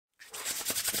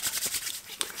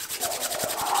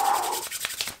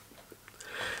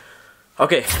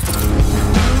Okay.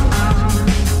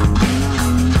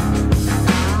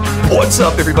 What's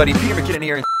up, everybody? Peter McKinnon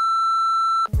here.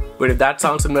 But if that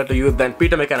sounds similar to you, then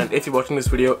Peter McKinnon, if you're watching this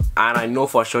video, and I know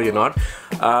for sure you're not,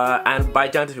 and by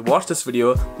chance if you watch this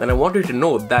video, then I want you to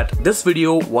know that this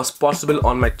video was possible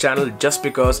on my channel just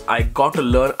because I got to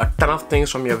learn a ton of things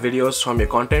from your videos, from your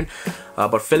content,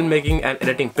 about filmmaking and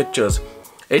editing pictures.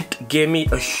 It gave me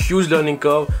a huge learning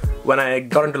curve when I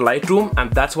got into Lightroom, and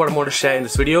that's what I'm going to share in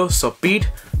this video. So Pete,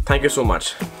 thank you so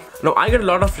much. Now, I get a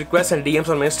lot of requests and DMs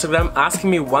on my Instagram asking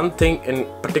me one thing in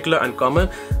particular and common,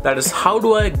 that is, how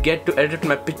do I get to edit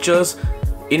my pictures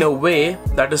in a way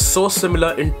that is so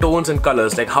similar in tones and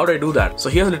colors? Like, how do I do that? So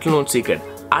here's a little known secret.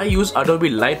 I use Adobe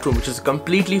Lightroom, which is a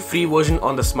completely free version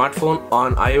on the smartphone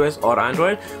on iOS or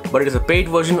Android, but it is a paid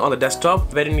version on the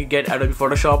desktop wherein you get Adobe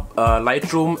Photoshop,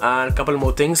 Lightroom and a couple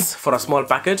more things for a small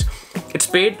package. It's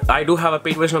paid. I do have a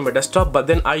paid version on my desktop, but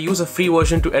then I use a free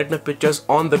version to edit my pictures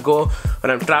on the go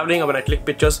when I'm traveling or when I click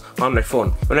pictures on my phone.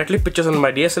 When I click pictures on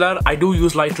my DSLR, I do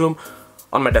use Lightroom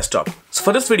on my desktop. So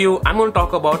for this video, I'm going to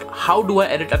talk about how do I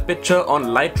edit a picture on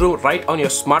Lightroom right on your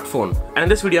smartphone. And in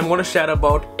this video, I'm going to share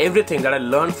about everything that I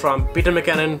learned from Peter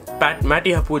McKinnon,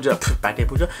 Matty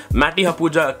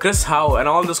Hapuja, Chris Howe, and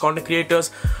all those content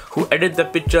creators who edit the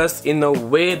pictures in a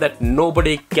way that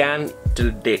nobody can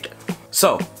till date.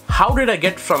 So how did I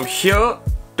get from here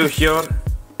to here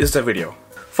is the video.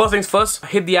 First things first,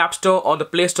 hit the App Store or the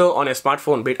Play Store on your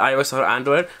smartphone, be it iOS or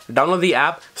Android. Download the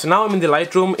app. So now I'm in the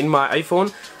Lightroom in my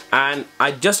iPhone and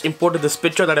I just imported this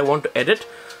picture that I want to edit.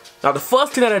 Now the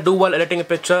first thing that I do while editing a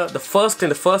picture, the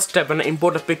first step when I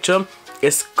import a picture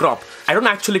is crop. I don't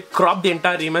actually crop the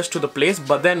entire image to the place,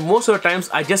 but then most of the times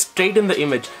I just straighten the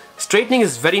image. Straightening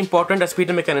is very important, as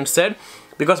Peter McKinnon said,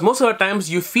 because most of the times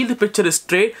you feel the picture is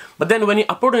straight, but then when you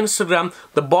upload on Instagram,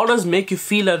 the borders make you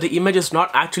feel that the image is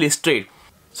not actually straight.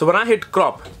 So when I hit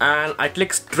crop and I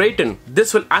click straighten,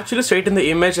 this will actually straighten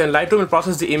the image and Lightroom will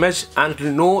process the image and it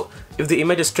will know if the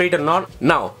image is straight or not.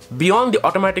 Now, beyond the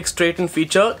automatic straighten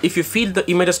feature, if you feel the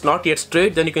image is not yet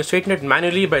straight, then you can straighten it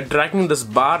manually by dragging this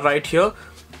bar right here,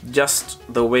 just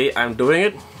the way I'm doing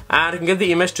it, and you can get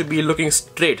the image to be looking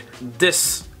straight.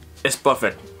 This is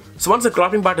perfect. So once the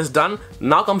cropping part is done,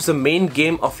 now comes the main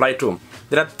game of Lightroom.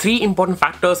 There are three important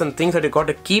factors and things that you got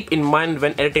to keep in mind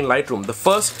when editing Lightroom. The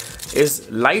first is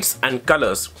lights and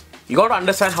colors. You got to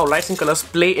understand how lights and colors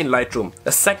play in Lightroom.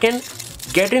 The second,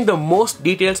 getting the most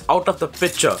details out of the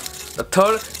picture. The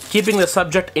third, keeping the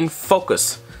subject in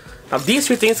focus. Now these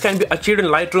three things can be achieved in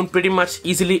Lightroom pretty much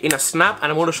easily in a snap,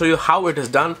 and I'm going to show you how it is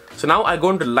done. So now I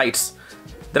go into lights.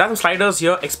 There are some sliders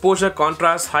here: exposure,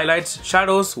 contrast, highlights,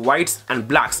 shadows, whites and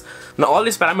blacks. Now all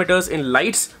these parameters in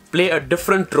lights play a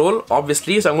different role,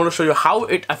 obviously, so I'm going to show you how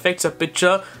it affects a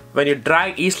picture when you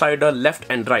drag each slider left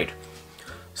and right.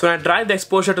 So when I drag the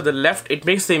exposure to the left, it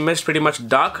makes the image pretty much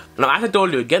dark. Now as I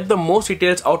told you, get the most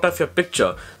details out of your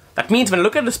picture. That means when I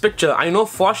look at this picture, I know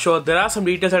for sure there are some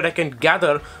details that I can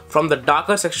gather from the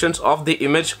darker sections of the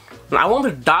image. Now I want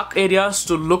the dark areas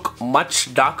to look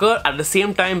much darker, at the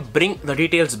same time bring the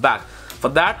details back. For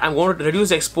that, I'm going to reduce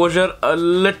the exposure a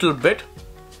little bit.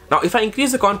 Now if I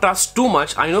increase the contrast too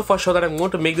much, I know for sure that I'm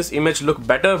going to make this image look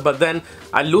better, but then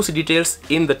I lose the details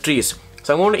in the trees.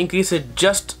 So I'm going to increase it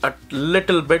just a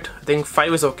little bit. I think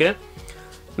 5 is okay.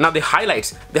 Now the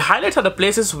highlights. The highlights are the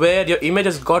places where your image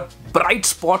has got bright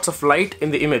spots of light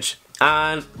in the image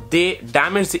and they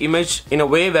damage the image in a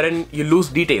way wherein you lose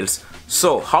details.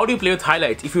 So how do you play with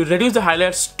highlights? If you reduce the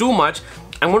highlights too much,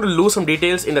 I'm going to lose some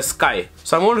details in the sky.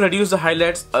 So I'm going to reduce the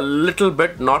highlights a little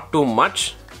bit, not too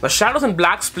much. Now shadows and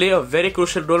blacks play a very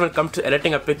crucial role when it comes to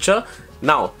editing a picture.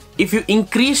 Now if you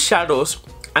increase shadows,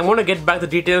 I'm going to get back the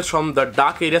details from the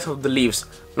dark areas of the leaves.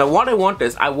 Now what I want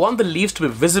is, I want the leaves to be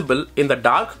visible in the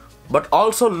dark, but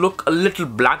also look a little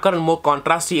blacker and more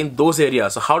contrasty in those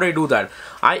areas. So how do I do that?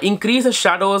 I increase the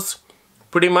shadows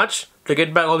pretty much to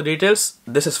get back all the details.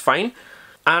 This is fine.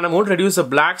 And I'm going to reduce the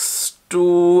blacks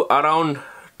to around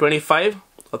 25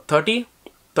 or 30.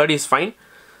 30 is fine.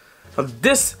 Now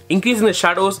this increasing the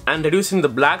shadows and reducing the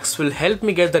blacks will help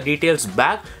me get the details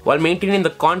back while maintaining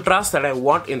the contrast that I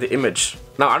want in the image.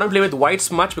 Now I don't play with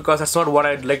whites much because that's not what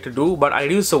I'd like to do, but I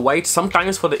use the whites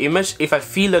sometimes for the image if I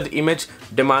feel that the image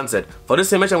demands it. For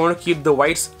this image, I'm going to keep the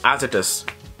whites as it is.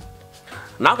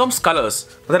 Now comes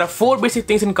colors. There are 4 basic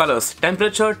things in colors: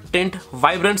 temperature, tint,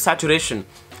 vibrant, saturation.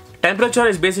 Temperature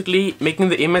is basically making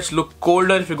the image look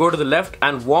colder if you go to the left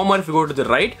and warmer if you go to the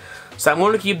right. So I'm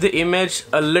going to keep the image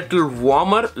a little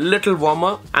warmer.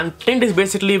 And tint is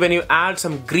basically when you add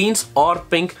some greens or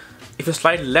pink if you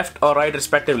slide left or right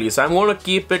respectively. So I'm going to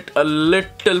keep it a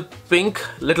little pink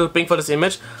for this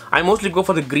image. I mostly go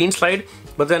for the green slide,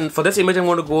 but then for this image I'm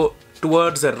going to go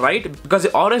towards the right because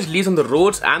the orange leaves on the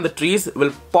roads and the trees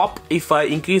will pop if I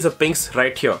increase the pinks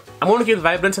right here. I'm going to keep the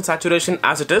vibrance and saturation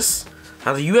as it is.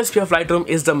 Now the USP of Lightroom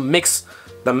is the mix.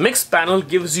 The mix panel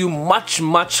gives you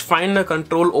much finer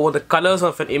control over the colors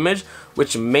of an image,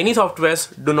 which many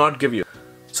softwares do not give you.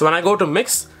 So when I go to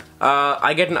mix,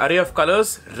 I get an array of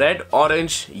colors: red,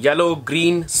 orange, yellow,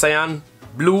 green, cyan,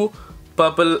 blue,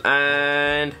 purple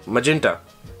and magenta.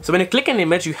 So when you click an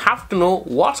image, you have to know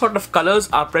what sort of colors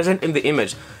are present in the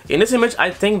image. In this image, I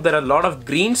think there are a lot of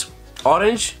greens,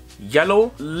 orange,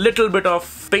 yellow, little bit of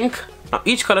pink. Now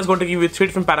each color is going to give you 3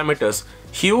 different parameters: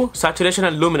 hue, saturation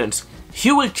and luminance.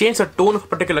 Hue will change the tone of a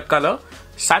particular color.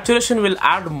 Saturation will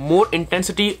add more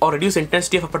intensity or reduce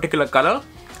intensity of a particular color.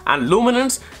 And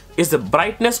luminance is the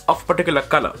brightness of a particular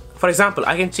color. For example,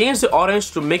 I can change the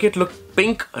orange to make it look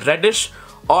pink, reddish,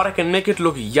 or I can make it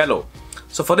look yellow.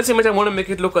 So for this image, I'm going to make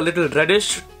it look a little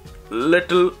reddish,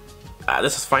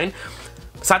 this is fine.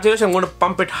 Saturation, I'm going to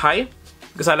pump it high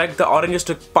because I like the oranges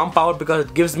to pump out because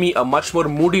it gives me a much more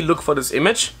moody look for this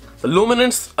image. The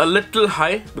luminance a little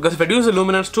high because if I reduce the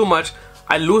luminance too much,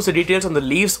 I lose the details on the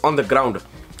leaves on the ground.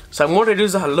 So I'm going to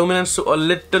reduce the luminance to a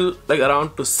little, like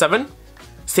around to 7.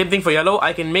 Same thing for yellow.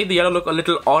 I can make the yellow look a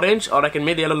little orange or I can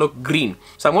make the yellow look green.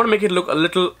 So I'm going to make it look a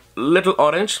little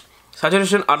orange.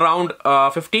 Saturation around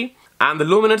 50 and the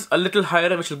luminance a little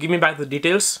higher, which will give me back the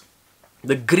details.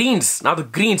 The greens,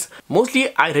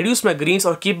 mostly I reduce my greens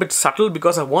or keep it subtle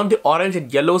because I want the orange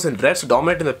and yellows and reds to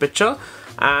dominate in the picture.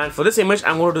 And for this image,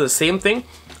 I'm going to do the same thing.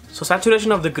 So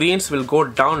saturation of the greens will go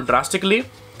down drastically.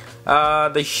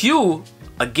 The hue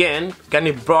again can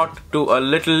be brought to a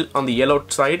little on the yellow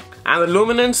side, and the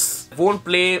luminance won't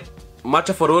play much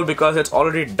of a role because it's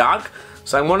already dark.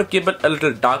 So I'm going to keep it a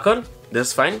little darker. This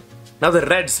is fine. Now the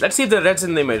reds, let's see the reds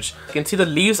in the image. You can see the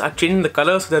leaves are changing the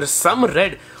colors. There is some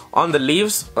red on the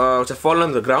leaves which have fallen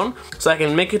on the ground, so I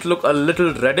can make it look a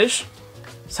little reddish.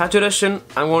 Saturation,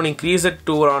 I'm going to increase it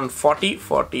to around 40,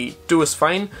 42 is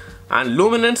fine, and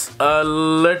luminance a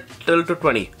little to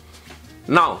 20.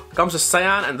 Now comes the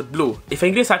cyan and the blue. If I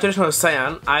increase saturation of the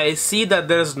cyan, I see that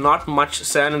there is not much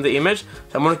cyan in the image,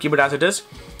 so I'm going to keep it as it is.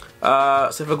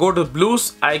 So if I go to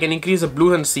blues, I can increase the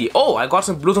blues and see, oh, I got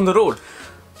some blues on the road.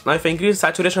 Now if I increase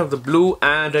saturation of the blue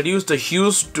and reduce the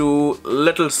hues to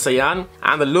little cyan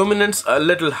and the luminance a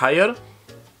little higher,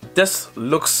 this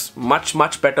looks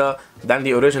much better than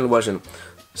the original version.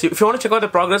 So if you want to check out the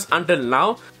progress until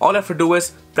now, all you have to do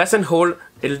is press and hold,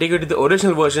 it'll take you to the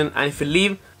original version, and if you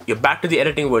leave, you're back to the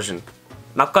editing version.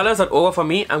 Now colors are over for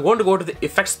me. I'm going to go to the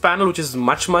effects panel, which is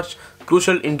much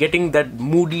crucial in getting that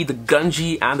moody, the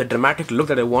grungy and the dramatic look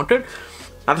that I wanted.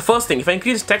 Now the first thing, if I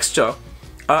increase texture,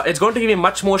 it's going to give me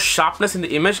much more sharpness in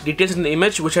the image, details in the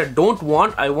image, which I don't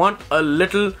want. I want a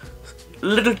little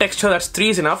texture that's 3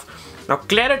 is enough. Now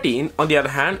clarity, on the other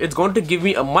hand, it's going to give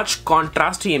me a much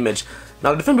contrasty image.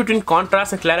 Now the difference between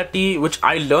contrast and clarity, which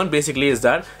I learned basically, is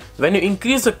that when you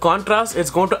increase the contrast, it's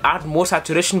going to add more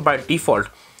saturation by default.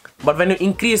 But when you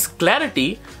increase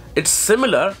clarity, it's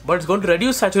similar, but it's going to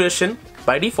reduce saturation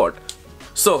by default.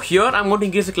 So here I'm going to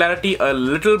increase the clarity a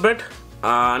little bit.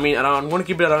 I'm going to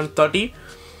keep it around 30.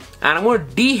 And I'm going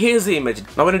to dehaze the image.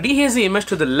 Now when you dehaze the image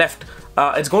to the left,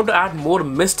 it's going to add more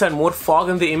mist and more fog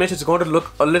in the image. It's going to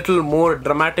look a little more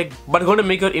dramatic, but it's going to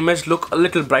make your image look a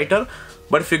little brighter.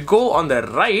 But if you go on the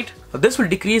right, this will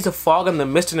decrease the fog and the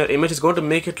mist in your image. It's going to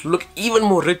make it look even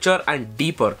more richer and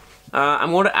deeper.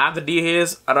 I'm going to add the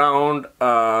dehaze around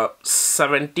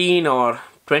 17 or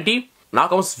 20. Now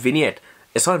comes vignette.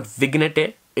 It's not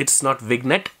vignette, it's not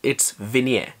vignette, it's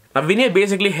vignette. Now vignette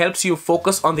basically helps you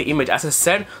focus on the image. As I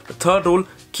said, the third rule,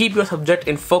 keep your subject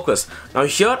in focus. Now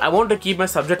here I want to keep my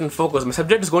subject in focus. My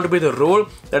subject is going to be the road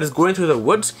that is going through the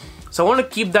woods. So I want to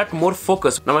keep that more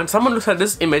focused. Now when someone looks at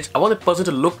this image, I want the person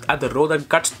to look at the road that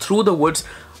cuts through the woods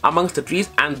amongst the trees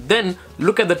and then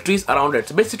look at the trees around it.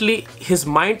 So basically his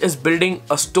mind is building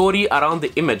a story around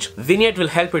the image. Vignette will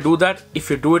help you do that if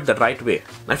you do it the right way.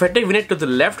 Now if I take vignette to the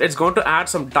left, it's going to add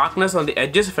some darkness on the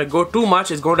edges. If I go too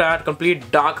much, it's going to add complete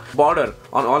dark border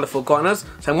on all the four corners.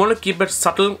 So I'm going to keep it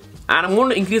subtle. And I'm going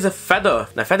to increase the feather.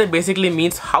 Now feather basically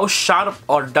means how sharp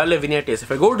or dull a vignette is.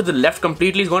 If I go to the left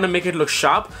completely, it's going to make it look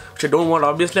sharp, which I don't want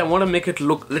obviously. I want to make it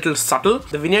look a little subtle.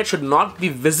 The vignette should not be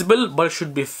visible, but it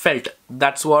should be felt.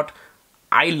 That's what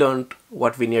I learned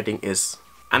what vignetting is.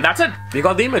 And that's it. We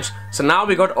got the image. So now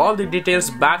we got all the details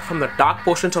back from the dark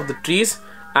portions of the trees,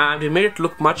 and we made it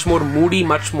look much more moody,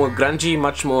 much more grungy,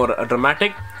 much more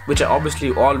dramatic, which I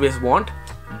obviously always want.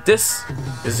 this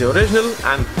is the original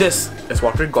and this is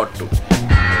what we got to.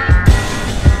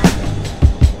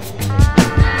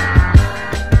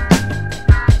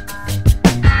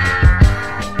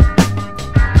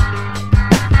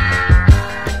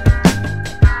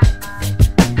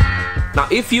 Now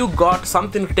if you got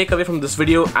something to take away from this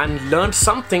video and learned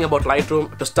something about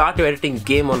Lightroom to start your editing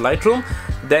game on Lightroom,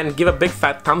 then give a big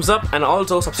fat thumbs up and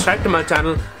also subscribe to my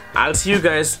channel. I'll see you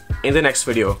guys in the next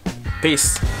video.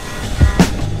 Peace.